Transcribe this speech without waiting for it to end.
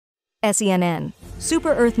SENN,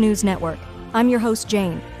 Super Earth News Network. I'm your host,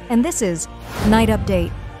 Jane, and this is Night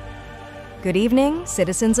Update. Good evening,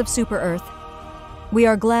 citizens of Super Earth. We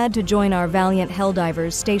are glad to join our valiant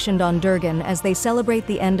Helldivers stationed on Durgan as they celebrate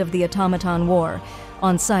the end of the Automaton War.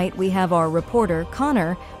 On site, we have our reporter,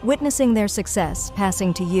 Connor, witnessing their success,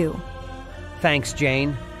 passing to you. Thanks,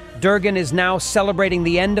 Jane. Durgan is now celebrating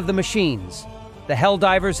the end of the machines. The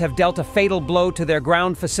Helldivers have dealt a fatal blow to their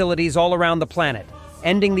ground facilities all around the planet,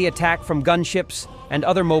 ending the attack from gunships and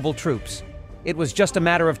other mobile troops. It was just a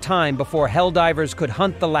matter of time before Helldivers could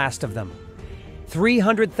hunt the last of them.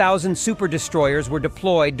 300,000 super destroyers were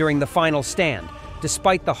deployed during the final stand.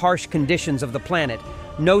 Despite the harsh conditions of the planet,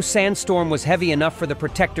 no sandstorm was heavy enough for the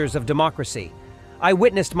protectors of democracy. I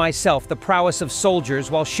witnessed myself the prowess of soldiers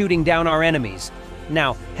while shooting down our enemies.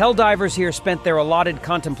 Now, Helldivers here spent their allotted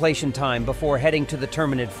contemplation time before heading to the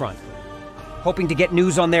Terminid front. Hoping to get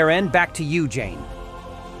news on their end, back to you, Jane.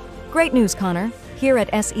 Great news, Connor. Here at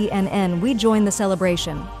SENN, we join the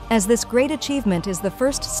celebration, as this great achievement is the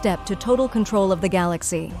first step to total control of the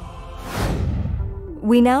galaxy.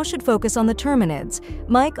 We now should focus on the Terminids.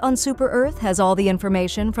 Mike on Super Earth has all the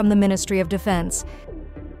information from the Ministry of Defense.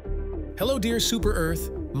 Hello, dear Super Earth.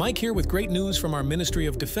 Mike here with great news from our Ministry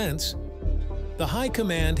of Defense. The High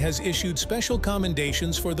Command has issued special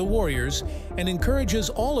commendations for the warriors and encourages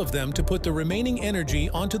all of them to put the remaining energy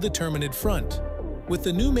onto the Terminid front. With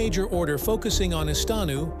the new major order focusing on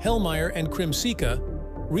Istanu, Hellmire, and Krimsika,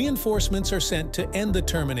 reinforcements are sent to end the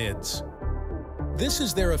Terminids. This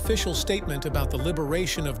is their official statement about the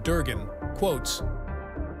liberation of Durgan. Quotes,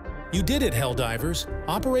 "You did it, Helldivers.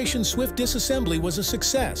 Operation Swift Disassembly was a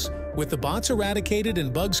success. With the bots eradicated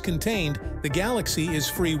and bugs contained, the galaxy is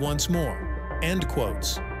free once more." End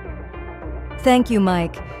quotes. Thank you,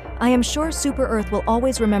 Mike. I am sure Super Earth will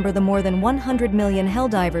always remember the more than 100 million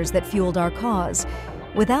Helldivers that fueled our cause.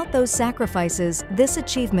 Without those sacrifices, this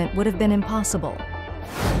achievement would have been impossible.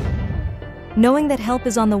 Knowing that help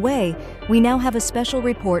is on the way, we now have a special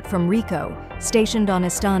report from Rico, stationed on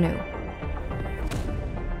Istanu.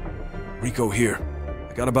 Rico here.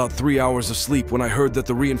 I got about 3 hours of sleep when I heard that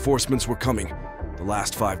the reinforcements were coming. The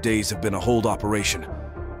last 5 days have been a hold operation.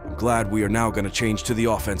 I'm glad we are now going to change to the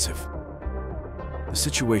offensive. The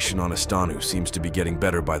situation on Istanu seems to be getting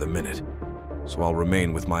better by the minute, so I'll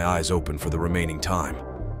remain with my eyes open for the remaining time.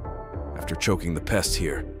 After choking the pests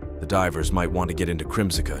here, the divers might want to get into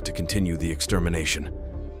Krimsika to continue the extermination.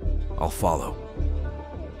 I'll follow.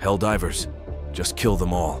 Helldivers, just kill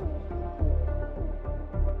them all.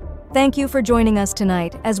 Thank you for joining us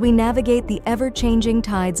tonight as we navigate the ever-changing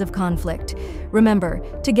tides of conflict. Remember,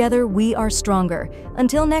 together we are stronger.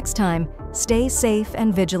 Until next time, stay safe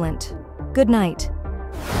and vigilant. Good night.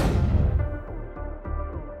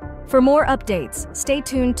 For more updates, stay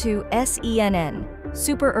tuned to SENN,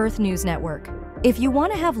 Super Earth News Network. If you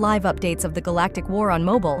want to have live updates of the Galactic War on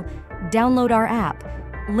mobile, download our app.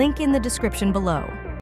 Link in the description below.